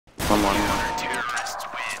one.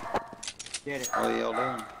 Get it. Oh, y'all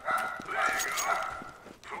doing?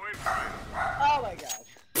 Oh my god.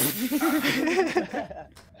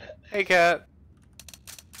 Hey, Cat.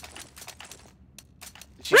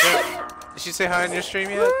 Did she say hi on your stream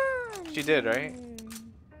yet? She did, right?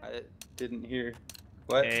 I didn't hear.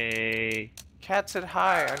 What? Hey. Cat said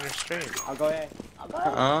hi on your stream. I'll go ahead. I'll go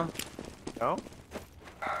ahead. No?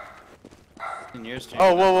 In your stream.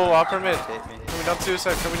 Oh, whoa, upper mid. Take me. Coming down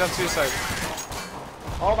suicide, coming down suicide.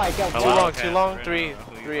 Oh my god. Oh, Too wow, long, okay. too long. I Three, don't know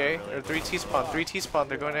who you 3A, really or 3 T-spawn, 3 T-spawn,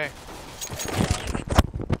 they're going A.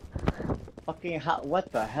 Fucking hot.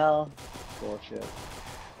 What the hell? Bullshit.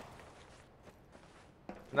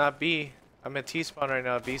 Not B. I'm at T-spawn right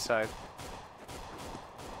now, B side.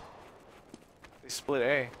 They split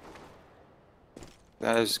A.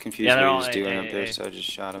 I was confused Yeah, what they're he all was A, doing A, up there, A. so I just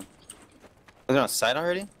shot him. Are they on site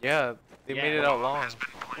already? Yeah, they Yeah. made it out long.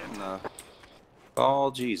 No.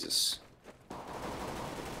 Oh, Jesus.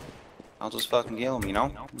 I'll just fucking kill him, you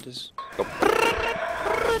know? Just go.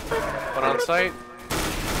 One on site.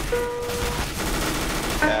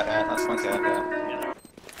 Cat, that's one cat, yeah.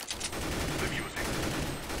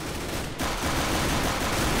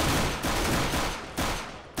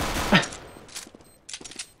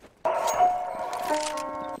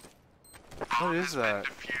 What is that?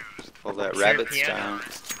 Well, that It's your rabbit's piano. down.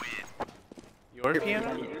 Your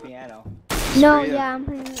piano? Piano. No, Free. yeah,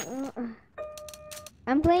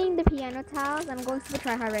 I'm playing the piano tiles. I'm going super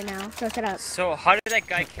try hard right now. So shut up. So how did that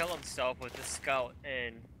guy kill himself with the scout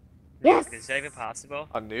and Yes. is that even possible?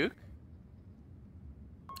 A nuke?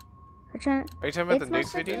 We're trying. Are you talking about It's the my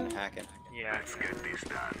nuke video? second- Hacking. Yeah.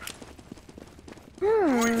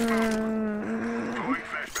 Hmm.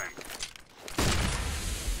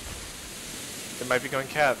 It might be going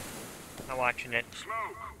cat. I'm watching it.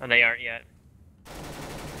 And they aren't yet.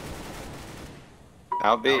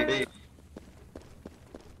 I'll be.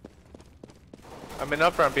 I'm in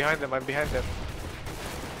upper, I'm behind them, I'm behind them.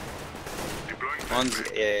 One's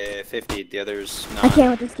 50, the other's I not.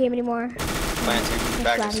 can't with this game anymore. Planting,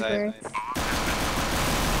 back Flappy aside. birds.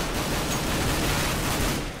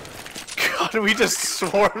 God, we just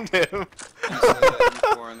swarmed him.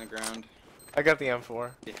 M4 on the ground I got the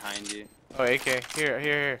M4. behind you. Oh, AK.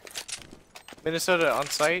 Here. Minnesota on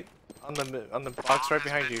site. On the box right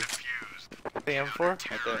behind you. The M4?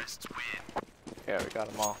 Right there. Yeah, we got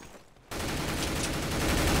them all.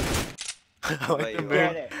 I like Wait, the you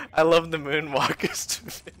Get moon. it. I love the moonwalk. It's too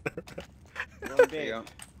One There big. you go.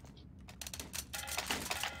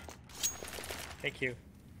 Thank you.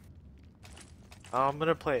 I'm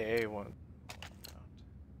gonna play A1.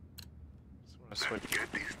 Just wanna switch.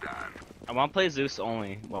 I want to play Zeus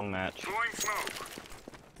only, long match.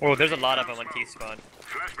 Oh, there's a lot of them on T-spawn.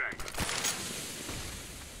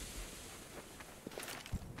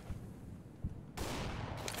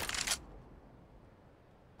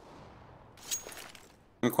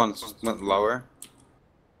 I think one went lower.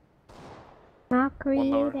 Not One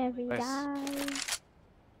lower. create every Nice. guy.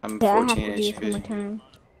 I'm Yeah, I have 14 to do this one more HP. time.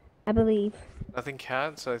 I believe. Nothing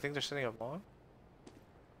cat, so I think they're sitting up long.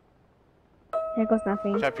 There goes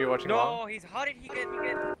nothing. Chap, you're watching long? No, how did he get?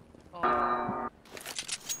 Oh,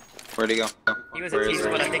 Where'd he go? he was Where a is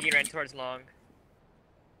T-spawn. he? I think he ran towards long.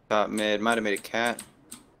 Top mid. Might have made a cat.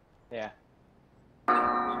 Yeah.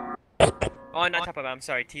 Oh, not top of him. I'm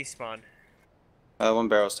sorry, T-spawn. One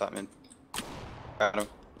barrel's top mid. Got him.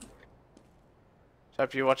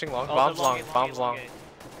 Chap, you're watching long? Oh, Bombs they're long, long, bombs long.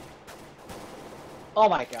 Oh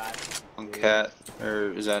my god. One cat.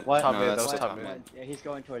 Or is that? What? Top No, mid, that's that was top top mid. mid. Yeah, he's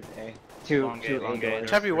going towards A. Two Long A long doors.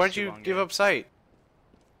 Chappie, why'd First you long give game. up sight?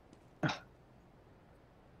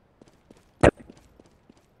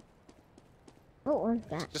 What was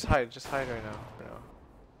that? Just hide right now. For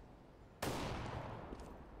now.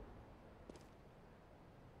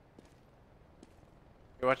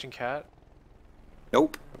 You're watching cat?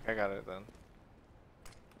 Nope. Okay, I got it then.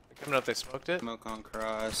 They're coming up, they smoked it? Smoke on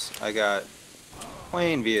cross. I got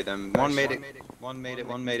plain view of them. One made it. One made it.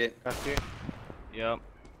 One made it. Got you. Yep.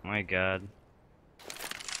 My god.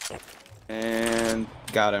 And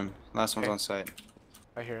got him. Last one's Okay. on site.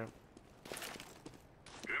 I hear him.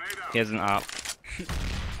 He has an op.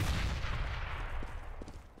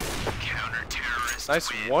 Nice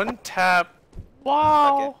one tap.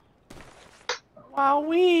 Wow.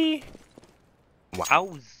 Wowee.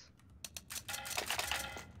 Wows.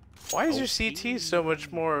 Why is your CT so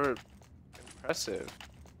much more impressive?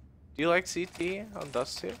 Do you like CT on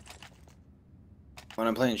Dust 2? When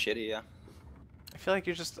I'm playing shitty, yeah. I feel like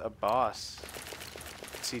you're just a boss.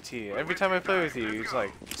 CT. Every time I play with you, it's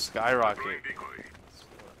like skyrocket.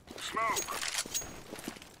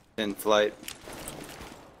 In flight.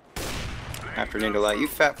 Afternoon delight. You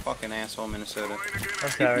fat fucking asshole, Minnesota. I'm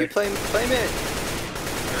sorry. You play mid.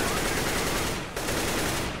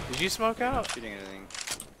 Did you smoke out? Shooting anything.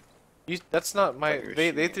 You, that's not my. Thought you were They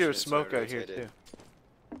shooting threw a it, so smoke I out here too. rotated.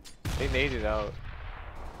 They naded out.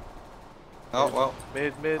 Oh well.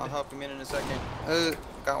 Mid. I'll help him in a second.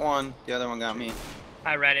 Got one. The other one got me.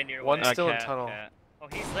 I ran into your One's way. still in Cat, tunnel. cat. Oh,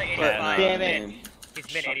 he's like But, 85. Damn it. man,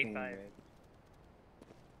 He's mid Fucking 85. mid.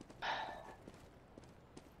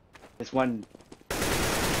 This one.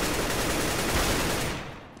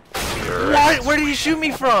 What? Where did he shoot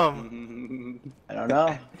me from? I don't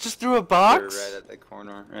know. Just through a You're box? right at the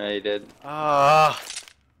corner. Yeah, you did. Ah.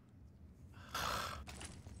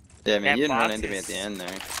 Yeah, I mean, That you didn't run box into me at is- the end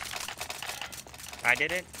there. I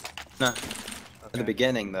did it. No. At the Okay.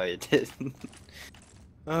 beginning, though, you did. I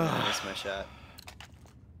Ah. missed my shot.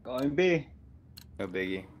 Going B. No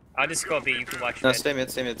biggie. I'll just go B. You can watch No, mid. stay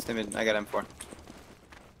mid. I got M4.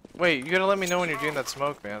 Wait, you gotta let me know when you're doing that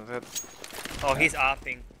smoke, man. That. Oh, he's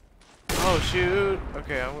offing. Oh shoot.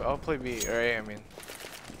 Okay, I'll play B or A. I mean.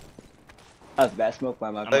 That was bad smoke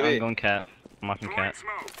by my. I'm Baby. going cat. I'm watching cat.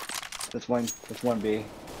 This one B.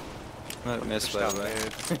 I missed, Push by down the way.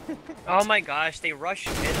 mid. Oh my gosh, they rushed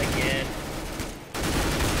mid again.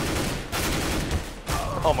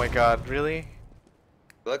 Oh my god, really?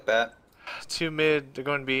 Look, bat. 2 mid, they're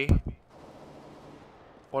going B.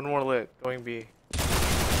 1 more lit, going B. Oh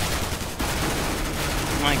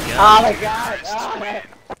my Oh god. my god!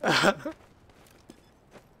 Ah,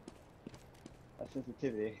 that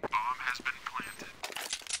sensitivity.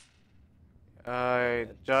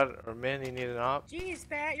 Judd or Min, you need an op. Jeez,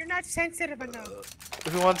 Bat, you're not sensitive enough.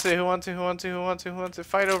 Who wants it? Who wants it? Who wants it? Who wants it? Who wants it?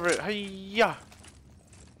 Fight over it. Hiya!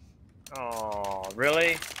 Oh,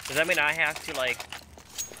 really? Does that mean I have to like?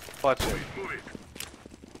 Clutch it.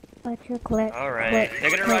 Let your clip. All right,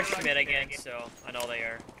 they're gonna rush mid again, so I know they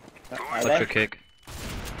are. Are Electro they? kick.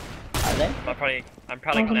 Are they? I'm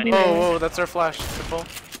probably gonna. Yeah. Whoa, that's our flash. Triple.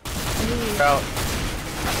 They're out.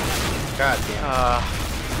 God damn.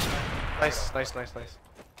 Nice.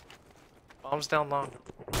 Bombs down long.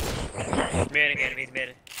 Mid again. He's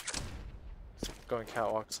mid. Going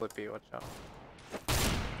catwalk, Slippy. Watch out.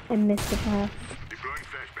 I missed the pass.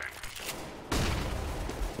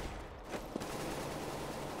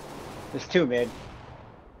 There's 2 mid.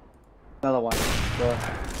 Another one. Door.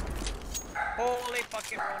 Holy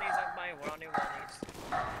fucking ronies on my roni ronies.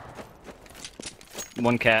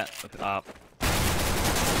 One cat with op.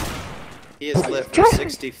 He is lit for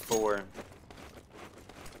 64.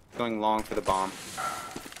 Going long for the bomb.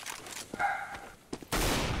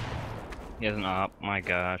 He has an op. My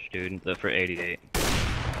gosh, dude. Lit for 88.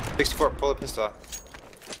 64. Pull a pistol out.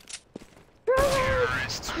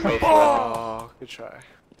 Oh, good try.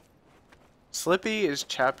 Slippy is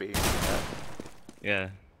Chappy. Yeah.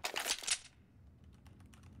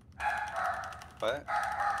 What?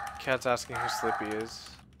 Cat's asking who Slippy is.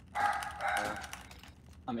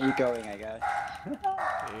 I'm ecoing, I guess.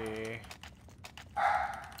 Yeah.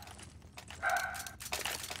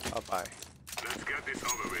 I'll buy.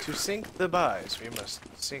 To sink the buys, we must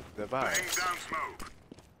sink the buys.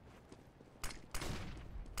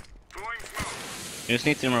 You just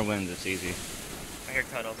need 2 more wins. It's easy. I hear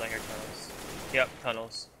tunnels. Yep,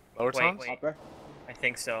 tunnels. Lower Wait, tons? wait. Upper? I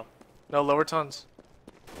think so. No, lower tons.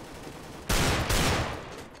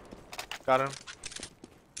 Got him.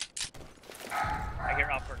 I hear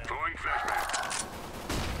upper now.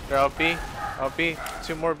 They're out B. Out B.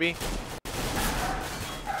 2 more B.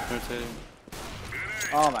 Rotating.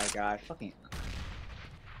 Oh my god, fucking.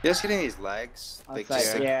 You guys getting these lags? Like Outside,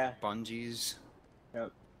 just like yeah. bungees?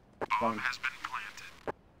 One.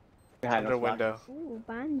 Behind Under us, block. window. Ooh,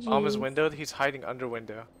 Bungie. On his window, he's hiding under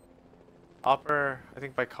window. Opper, I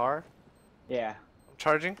think by car. Yeah. I'm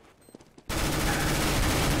charging.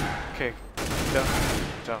 Okay. Go.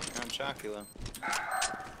 Jump. I'm Chocula.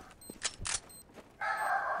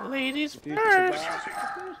 Ladies Defuse the first. bomb.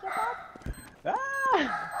 Defuse the bomb.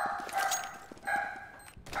 Ah!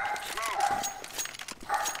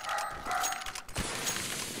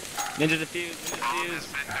 Ninja defuse.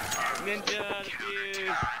 Ninja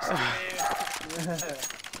defuse.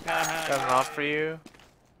 Got an off for you.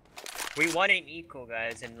 We won in equal,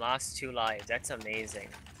 guys, and lost 2 lives. That's amazing.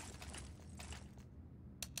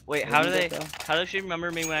 Wait, What how do do you they? get, though? How does she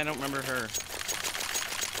remember me when I don't remember her?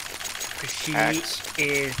 Cause she Axe.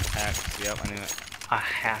 is Axe. Yep, I knew it. a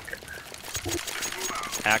hacker.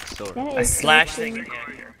 Axe sword. That A is slash something. thing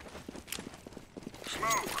hacker.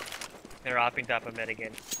 They're opping top of mid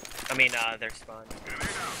again. I mean, they're spawned.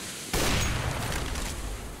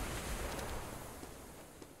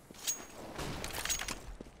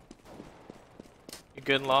 You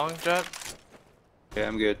good long, Jet? Yeah,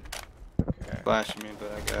 I'm good. Okay. Flashing me,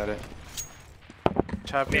 but I got it.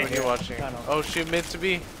 Tap me when you're watching. Tunnel. Oh, shoot, mid to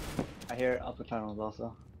be. I hear upper tunnels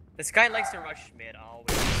also. This guy likes to rush mid always.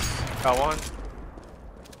 Got one.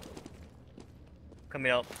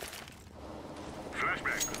 Coming up.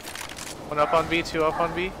 One up on B, two up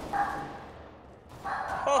on B.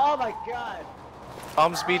 Oh my god!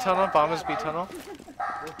 Bombs B tunnel, bombs B tunnel.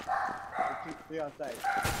 Three on site.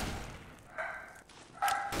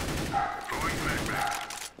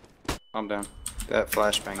 I'm down. That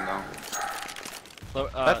flashbang though.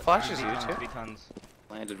 That flashes you, too. 3 tons.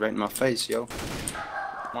 Landed right in my face, yo.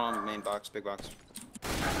 One on the main box, big box.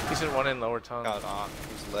 He's in one in lower tunnel. Got off.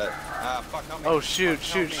 He's lit. Ah, fuck, help me. Oh, shoot, Fuck,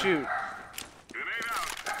 help shoot, me. shoot.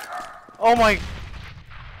 Oh my.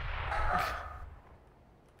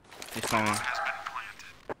 He's climbing.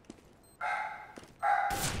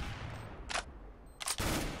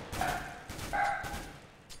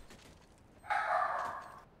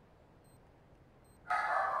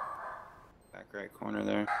 Back right corner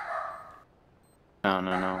there. No,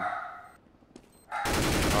 no, no.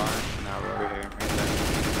 Car. Now we're over here. Right there.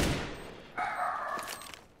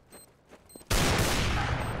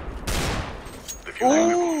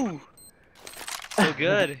 Ooh! So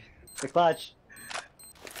good. The clutch.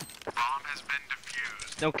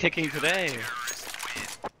 No kicking today.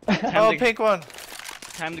 Oh, Time to, pink one.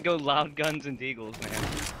 time to go loud guns and deagles, man.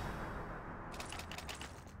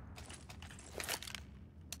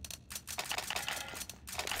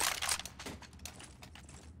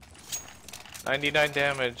 $99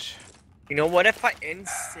 damage. You know what if I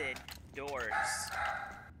instant doors?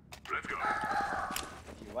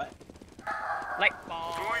 You what? Like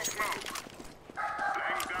ball.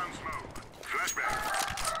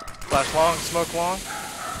 Flash long, smoke long.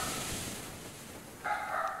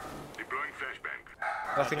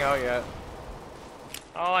 Nothing out yet.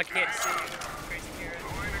 Oh, I can't see. Crazy Karen.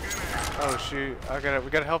 Oh shoot! We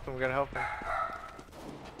gotta help him. We gotta help him.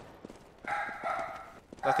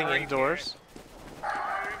 Nothing Right indoors.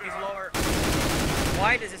 He's lower.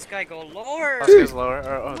 Why does this guy go lower? Last guy's lower.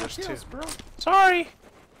 Oh, there's two. Sorry.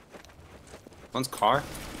 One's car.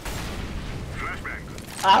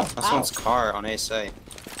 Ow! This Ow! one's car on ASA.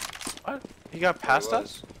 What? He got past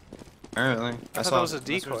us? Apparently. I thought that was a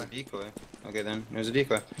this decoy. a decoy. Okay then, it was a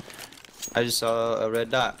decoy. I just saw a red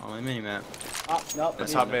dot on my minimap. Oh, nope.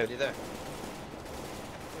 That's he's- hot mid. Nobody there.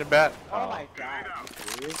 Good bat. Oh my god.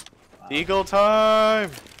 Serious? Wow. Eagle time!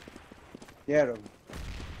 Get him.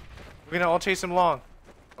 We're gonna all chase him long.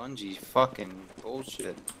 Bungie fucking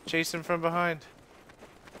bullshit. Chase him from behind.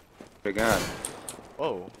 For God.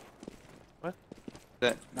 Whoa.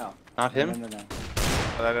 That No. not him? No.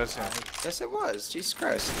 Oh, that is him. Yes, it was. Jesus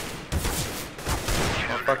Christ.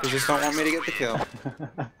 Motherfuckers just don't want me to get the kill.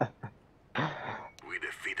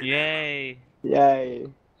 Yay! Yay.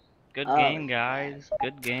 Good Oh, game, guys.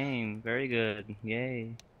 Good game. Very good.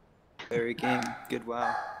 Yay. Very game. Good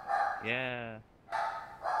wow. Yeah.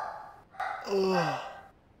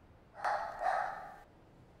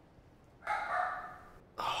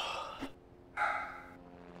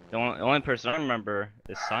 The only person I remember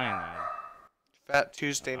is Cyanide. Fat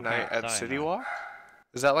Tuesday Okay, night at sorry, City man. Walk?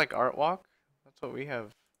 Is that like Art Walk? That's what we have.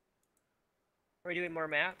 Are we doing more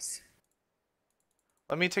maps?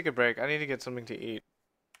 Let me take a break. I need to get something to eat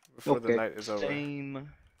before the Okay. night is over. Same.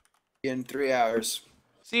 In 3 hours.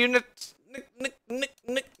 See you next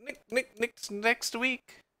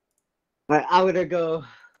week. Alright, I'm gonna go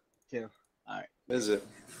too. Visit.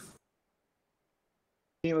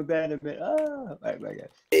 Team abandonment. Oh, alright, bye guys.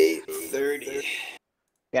 8:30.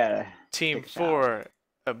 Gotta. Team Take a shower. 4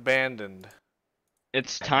 abandoned.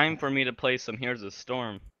 It's time for me to play some Here's a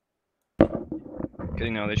Storm. 'Cause,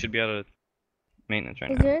 you know, they should be out of maintenance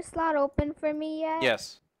right Is now. your slot open for me yet?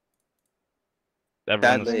 Yes.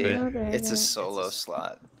 Everyone was Sadly, fit. Oh, there it's it a is. solo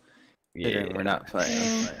slot. Yeah. We're not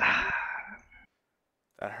playing.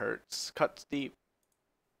 That hurts. Cuts deep.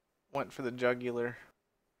 Went for the jugular.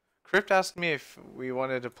 Crypt asked me if we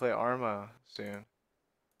wanted to play Arma soon.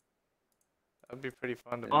 That'd be pretty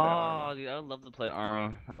fun to play Oh, Arma. dude, I would love to play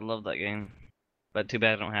Arma. I love that game. But too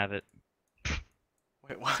bad I don't have it.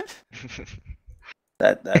 Wait, what?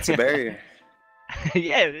 That's a barrier.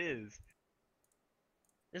 Yeah, it is.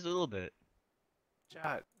 Just a little bit.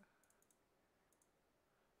 Jot.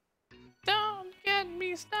 Don't get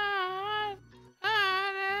me started.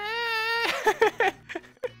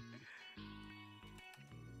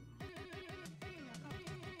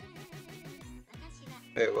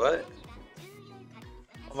 Wait, what?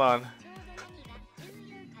 Hold on.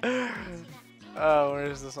 Oh,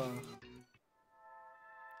 where's the song?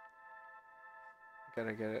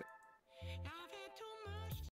 Gotta get it.